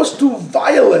exposed to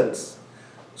violence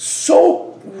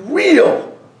so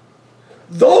real,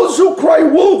 those who cry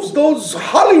wolves, those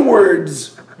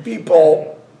Hollywoods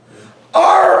people,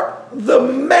 are the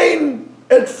main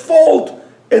at fault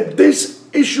at these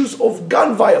issues of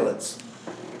gun violence.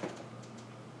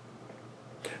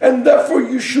 And therefore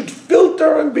you should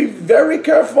filter and be very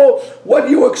careful what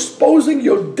you're exposing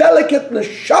your delicate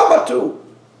neshama to.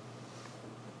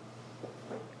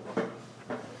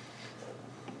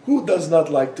 Who does not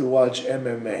like to watch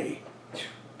MMA,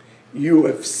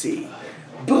 UFC,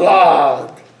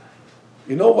 blood?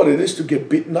 You know what it is to get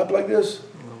beaten up like this?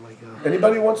 Oh my God.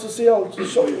 Anybody wants to see? I'll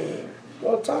just show you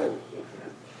all the time.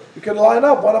 You can line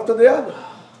up one after the other.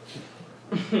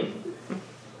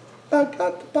 I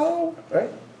got the power,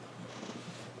 right?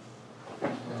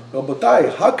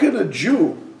 Rabotai, how can a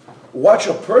Jew watch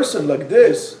a person like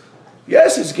this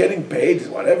Yes, he's getting paid,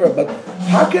 whatever, but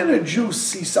how can a Jew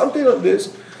see something like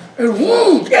this and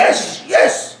whoa, yes,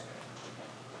 yes?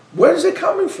 Where is it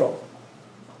coming from?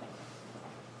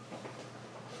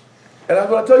 And I'm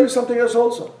going to tell you something else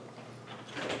also.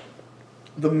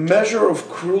 The measure of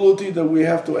cruelty that we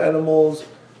have to animals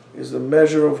is the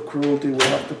measure of cruelty we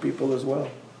have to people as well.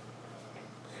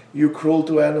 You're cruel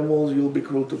to animals, you'll be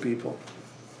cruel to people.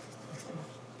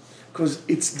 Because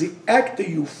it's the act that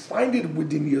you find it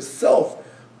within yourself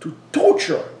to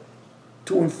torture,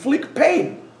 to inflict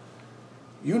pain.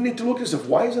 You need to look at yourself,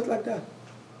 why is it like that?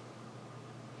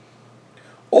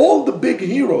 All the big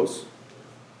heroes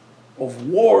of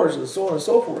wars and so on and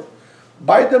so forth,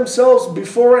 by themselves,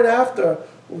 before and after,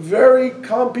 very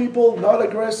calm people, not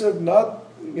aggressive, not,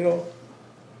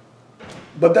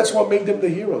 but that's what made them the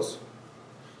heroes.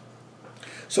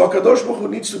 So HaKadosh Baruch Hu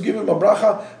needs to give him a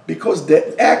bracha because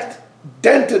the act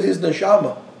dented his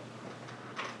neshama.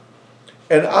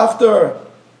 And after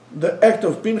the act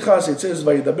of Pinchas, it says,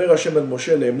 "Vayidaber Hashem el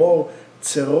Moshe le'emor,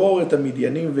 tzeror et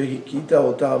hamidyanim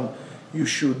vehikita otam." You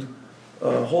should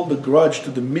hold a grudge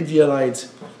to the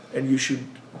Midianites, and you should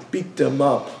beat them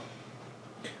up.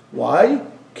 Why?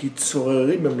 Ki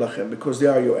tzorerim em lachem, because they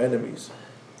are your enemies.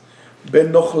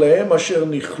 Ben nochlehem asher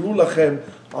nichlu lachem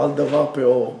al davar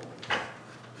peor.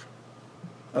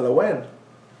 When?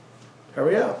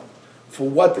 Hurry up. For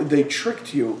what they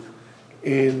tricked you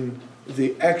in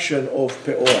the action of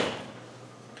Peor.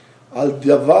 Al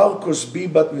davar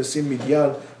Kosbi bat Nesim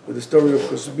Midian, with the story of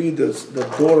Kosbi, the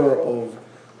daughter of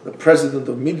the president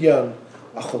of Midian.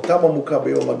 Achotam amuka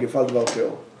beyom magifal davar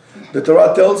Peor. The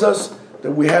Torah tells us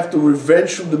that we have to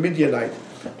revenge from the Midianite,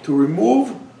 to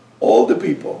remove all the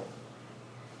people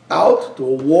out to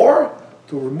a war,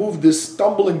 to remove this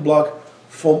stumbling block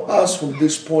from us from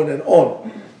this point and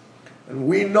on. And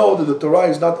we know that the Torah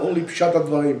is not only Pshat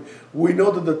HaDvarim. We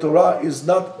know that the Torah is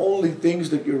not only things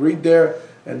that you read there,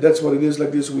 and that's what it is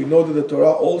like this. We know that the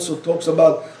Torah also talks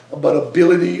about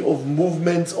ability of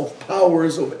movements, of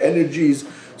powers, of energies,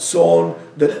 so on,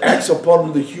 that acts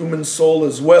upon the human soul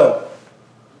as well.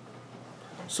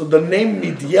 So the name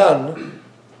Midian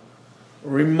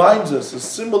reminds us, is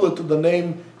similar to the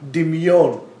name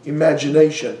Dimyon,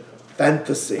 imagination,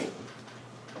 fantasy.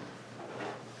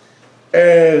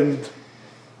 And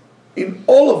in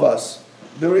all of us,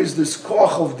 there is this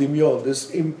koach of dimyon,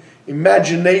 this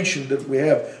imagination that we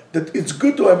have. That it's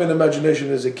good to have an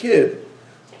imagination as a kid,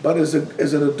 but as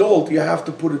an adult, you have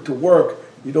to put it to work.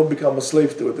 You don't become a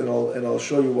slave to it, and I'll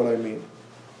show you what I mean.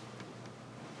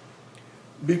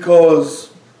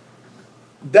 Because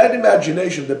that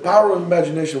imagination, the power of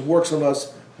imagination, works on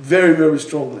us very, very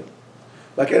strongly.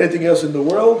 Like anything else in the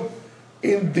world,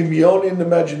 in dimyon, in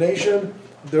imagination,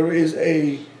 there is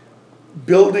a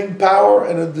building power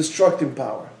and a destructing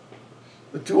power.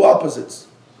 The two opposites.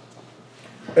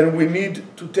 And we need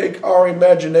to take our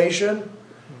imagination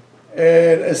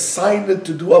and assign it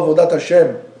to do Avodat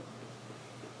Hashem.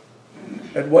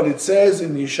 And what it says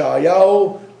in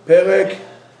Yeshayahu, Perek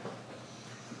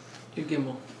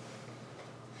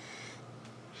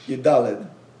Yedaled.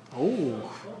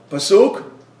 Oh. Pasuk?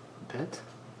 Bet.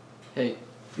 Hey.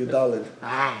 Yedaled.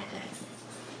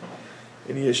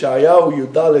 In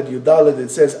Yeshayahu, Yudaled, it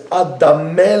says,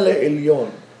 Adamele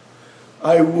Elyon.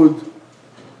 I would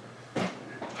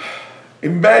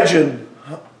imagine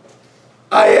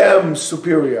I am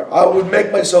superior. I would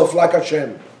make myself like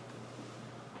Hashem.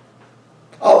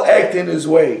 I'll act in His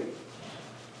way.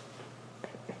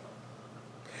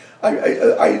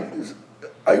 I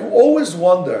always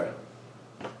wonder,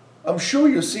 I'm sure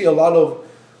you see a lot of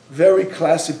very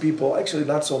classy people, actually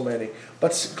not so many,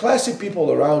 but classy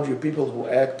people around you, people who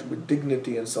act with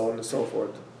dignity and so on and so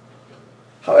forth.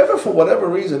 However, for whatever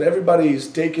reason, everybody is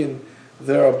taking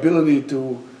their ability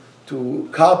to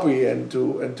copy and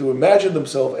to imagine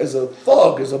themselves as a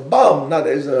thug, as a bum, not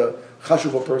as a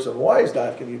chashuva person. Why is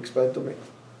that? Can you explain to me?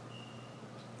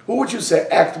 Who would you say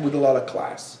act with a lot of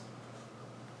class?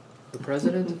 The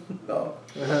president? No.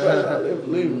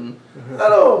 Leave.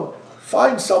 No.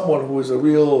 Find someone who is a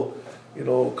real,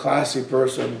 classy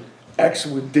person, acts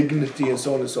with dignity and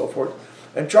so on and so forth,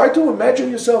 and try to imagine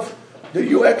yourself that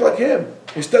you act like him.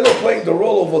 Instead of playing the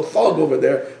role of a thug over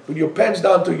there with your pants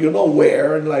down to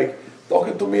where and like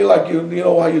talking to me like you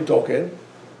know how you're talking,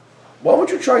 why don't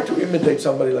you try to imitate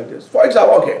somebody like this? For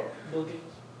example, Bill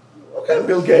Gates. Okay,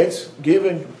 Bill Gates,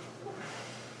 giving.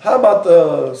 How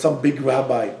about some big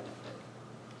rabbi?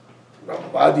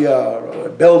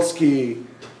 Rabadia, Belsky.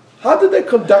 How did they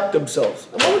conduct themselves?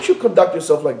 And why don't you conduct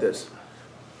yourself like this?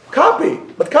 Copy,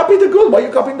 but copy the good. Why are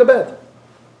you copying the bad?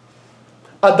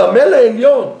 Adamele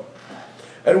Elyon.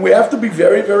 And we have to be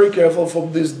very, very careful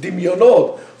from this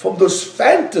dimyonot, from those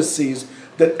fantasies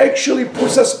that actually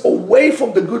push us away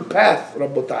from the good path,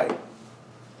 Rabotai.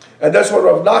 And that's what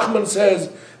Rav Nachman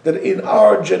says, that in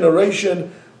our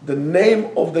generation, the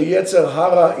name of the Yetzer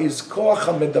Hara is Koach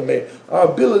HaMedameh, our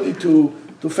ability to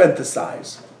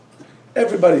fantasize.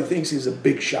 Everybody thinks he's a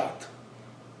big shot.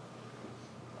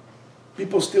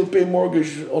 People still pay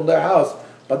mortgage on their house,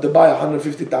 but they buy a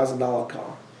 $150,000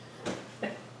 car.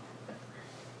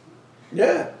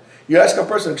 Yeah. You ask a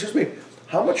person, excuse me,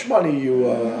 how much money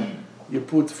you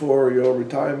put for your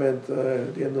retirement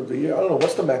at the end of the year? I don't know,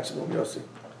 what's the maximum, Yossi?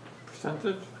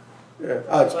 Percentage?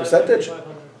 Yeah. It's percentage?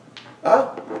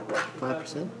 Huh?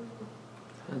 5%?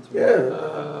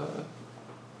 Yeah.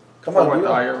 Come For on, what, you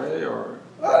know. IRA or?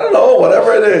 I don't know,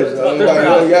 whatever it is.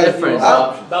 Different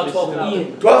options. About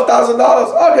 12,000.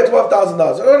 $12,000? Okay, $12,000.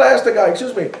 I'm going to ask the guy,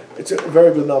 excuse me, it's a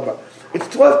very good number. It's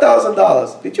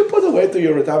 $12,000. Did you put away to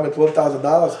your retirement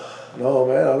 $12,000? No,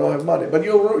 man, I don't have money. But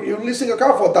you're leasing a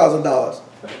car for $1,000.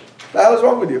 The hell is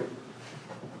wrong with you?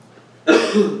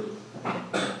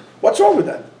 What's wrong with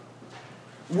that?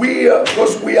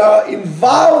 Because we are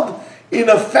involved in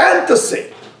a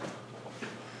fantasy.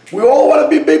 We all want to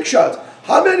be big shots.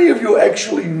 How many of you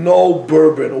actually know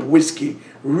bourbon or whiskey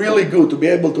really good to be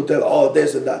able to tell, oh,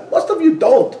 this and that? Most of you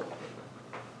don't.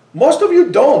 Most of you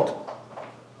don't.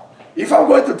 If I'm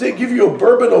going to give you a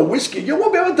bourbon or whiskey, you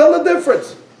won't be able to tell the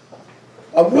difference.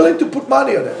 I'm willing to put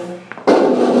money on it.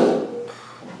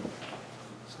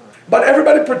 But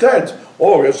everybody pretends,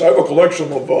 oh, yes, I have a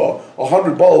collection of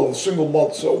 100 bottles of single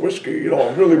malt whiskey. You know,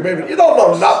 I'm really maybe. You don't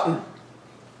know nothing.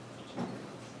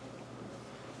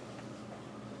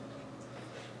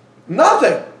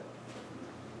 Nothing.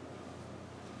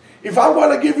 If I'm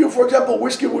going to give you, for example,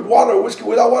 whiskey with water or whiskey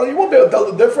without water, you won't be able to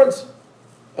tell the difference.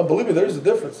 And believe me, there is a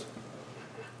difference.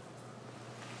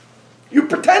 You're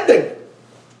pretending.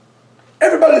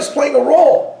 Everybody's playing a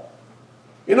role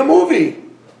in a movie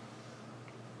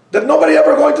that nobody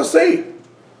ever going to see.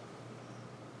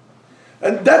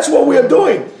 And that's what we are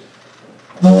doing.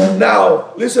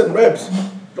 Now, listen, Rebs,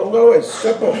 don't go away,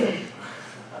 step off.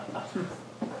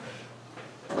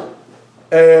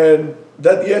 And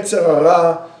that Yetzer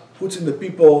Hara puts in the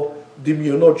people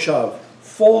dimyonot shav,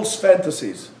 false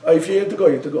fantasies. If you have to go,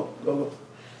 you have to go. Go.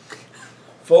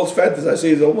 False fantasies. I see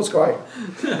he's almost crying.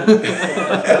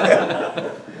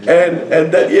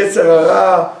 and that Yetzer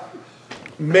Hara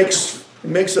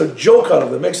makes a joke out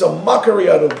of them, makes a mockery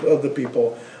out of the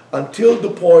people, until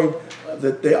the point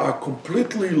that they are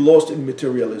completely lost in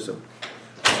materialism.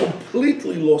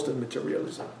 Completely lost in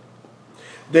materialism.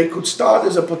 They could start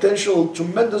as a potential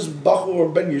tremendous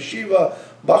Bachur Ben Yeshiva,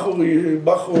 Bachur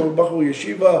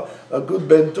Yeshiva, a good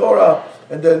Ben Torah,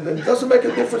 and then it doesn't make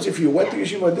a difference if you went to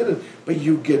Yeshiva or didn't, but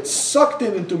you get sucked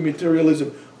into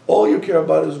materialism. All you care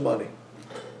about is money.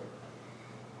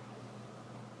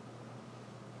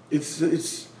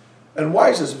 And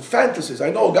why is this? Fantasies. I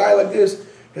know a guy like this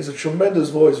has a tremendous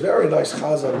voice, very nice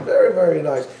chazan, very, very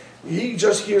nice. He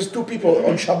just hears two people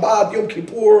on Shabbat, Yom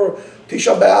Kippur,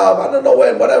 Tisha B'Av, I don't know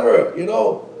when, whatever,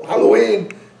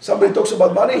 Halloween. Somebody talks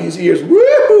about money, his ears,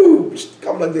 woo,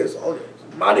 come like this. Oh,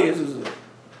 money is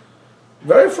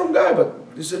very from guy, but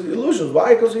it's an illusion.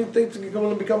 Why? Because he thinks he's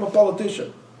going to become a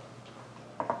politician.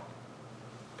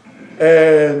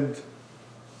 And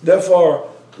therefore,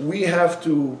 we have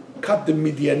to cut the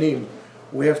midyanim.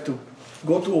 We have to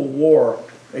go to a war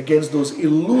against those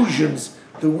illusions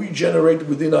that we generate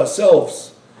within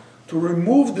ourselves, to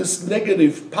remove this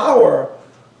negative power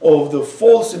of the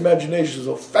false imaginations,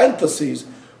 of fantasies,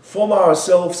 from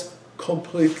ourselves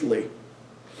completely.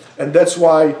 And that's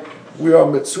why we are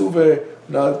mitzvah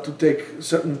not to take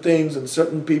certain things and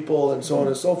certain people and so on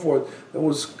and so forth. There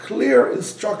was clear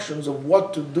instructions of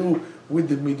what to do with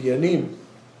the midyanim.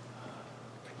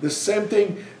 The same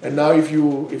thing, and now if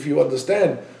you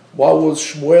understand, why was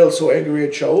Shmuel so angry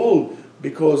at Shaul?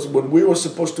 Because when we were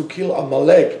supposed to kill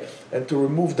Amalek and to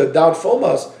remove the doubt from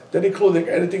us, then including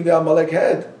anything that Amalek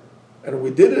had. And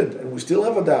we didn't, and we still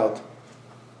have a doubt.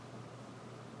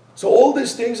 So all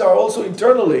these things are also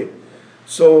internally.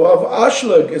 So Rav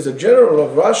Ashlag, as a general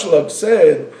of Ashlag,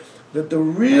 said that the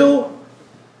real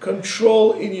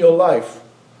control in your life,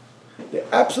 the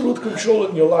absolute control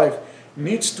in your life,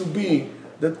 needs to be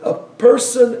that a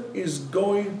person is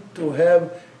going to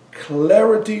have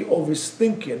clarity of his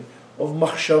thinking, of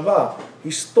machshava.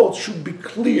 His thoughts should be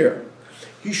clear.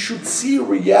 He should see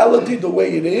reality the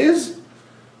way it is,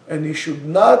 and he should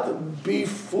not be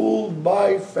fooled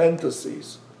by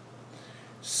fantasies.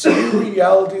 See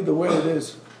reality the way it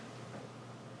is.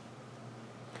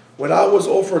 When I was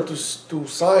offered to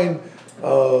sign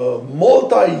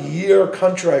multi-year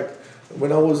contract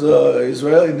when I was in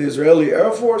the Israeli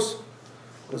Air Force.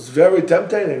 It was very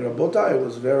tempting, Rabotai, it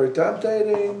was very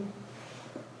tempting.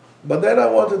 But then I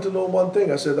wanted to know one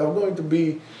thing. I said, I'm going to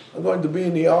be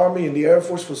in the Army, in the Air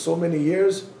Force for so many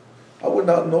years. I would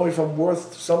not know if I'm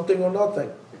worth something or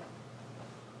nothing.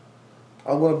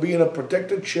 I'm going to be in a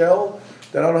protected shell,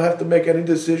 then I don't have to make any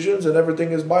decisions and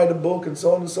everything is by the book and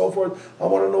so on and so forth. I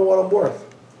want to know what I'm worth.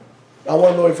 I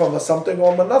want to know if I'm a something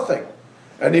or I'm a nothing.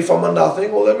 And if I'm a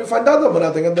nothing, well, let me find out I'm a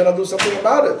nothing and then I'll do something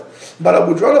about it. But I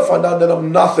would rather find out that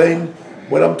I'm nothing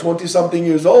when I'm 20-something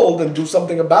years old and do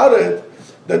something about it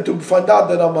than to find out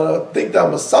that I'm going to think that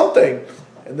I'm a something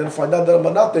and then find out that I'm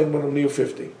a nothing when I'm near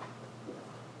 50.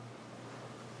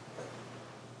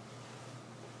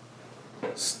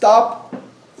 Stop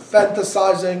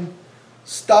fantasizing.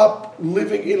 Stop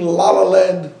living in la la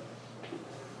land.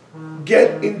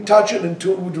 Get in touch and in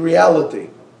tune with reality.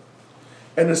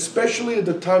 And especially at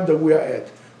the time that we are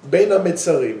at, Bein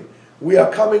HaMetzarim, we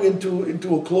are coming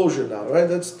into a closure now, right?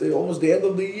 That's almost the end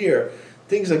of the year.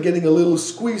 Things are getting a little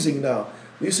squeezing now.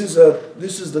 This is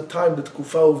the time that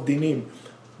Kufa of Dinim,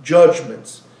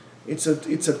 judgments. It's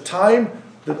a time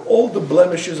that all the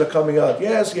blemishes are coming out.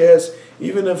 Yes,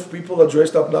 even if people are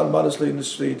dressed up not modestly in the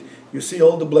street, you see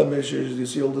all the blemishes, you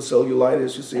see all the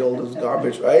cellulitis, you see all this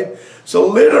garbage, right? So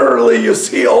literally you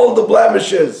see all the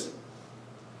blemishes.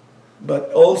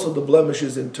 But also the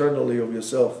blemishes internally of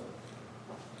yourself.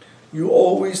 You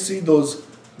always see those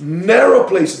narrow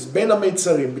places, Bein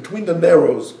HaMetzarim, between the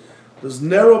narrows, those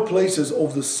narrow places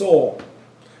of the soul.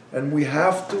 And we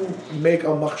have to make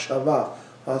our machshava,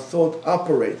 our thought,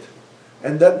 operate.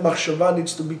 And that machshava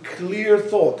needs to be clear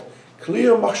thought,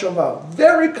 clear machshava,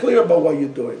 very clear about what you're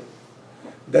doing.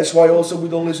 That's why also we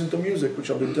don't listen to music,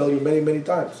 which I've been telling you many, many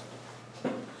times.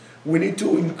 We need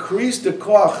to increase the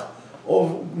koach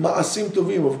of ma'asim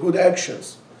tovim, of good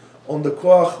actions, on the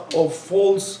koach of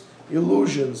false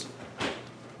illusions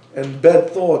and bad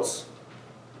thoughts.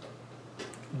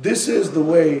 This is the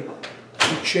way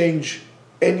to change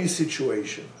any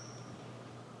situation.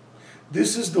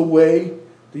 This is the way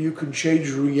that you can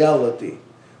change reality.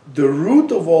 The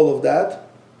root of all of that,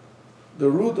 the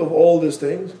root of all these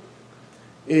things,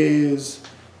 is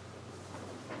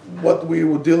what we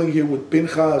were dealing here with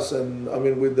Pinchas and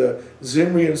with the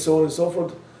Zimri and so on and so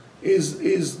forth,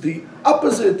 is the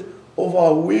opposite of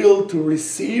our will to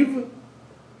receive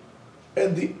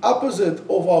and the opposite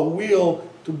of our will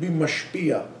to be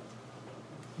mashpia.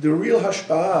 The real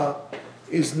hashpa'ah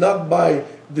is not by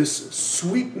this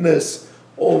sweetness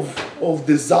of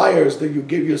desires that you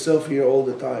give yourself here all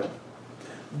the time.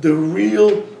 The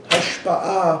real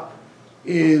hashpa'ah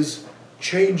is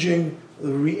changing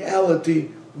the reality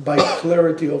by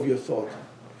clarity of your thought,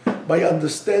 by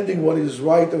understanding what is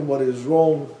right and what is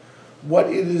wrong, what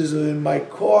it is in my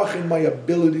koach, in my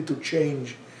ability to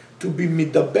change, to be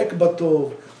midabek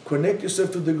batov, connect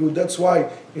yourself to the good. That's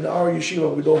why in our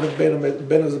yeshiva we don't have ben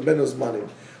azmanim.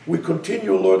 We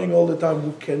continue learning all the time.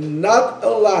 We cannot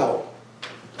allow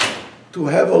to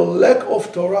have a lack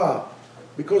of Torah,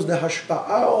 because the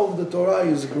hashpa'ah of the Torah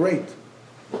is great.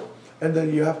 And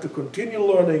then you have to continue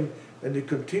learning and you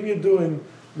continue doing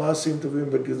ma'asim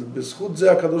tovim, because b'zchut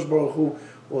zeh HaKadosh Baruch Hu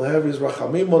will have His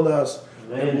rachamim on us.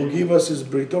 Amen. And will give us His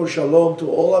brito shalom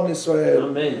to all Am Yisrael.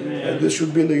 Amen. And this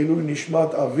should be leilui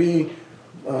nishmat Avi,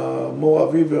 Mor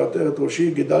Avi v'rateret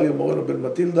Roshi, Gedalia Moreno ben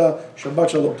Matilda. Shabbat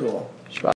Shalom Torah.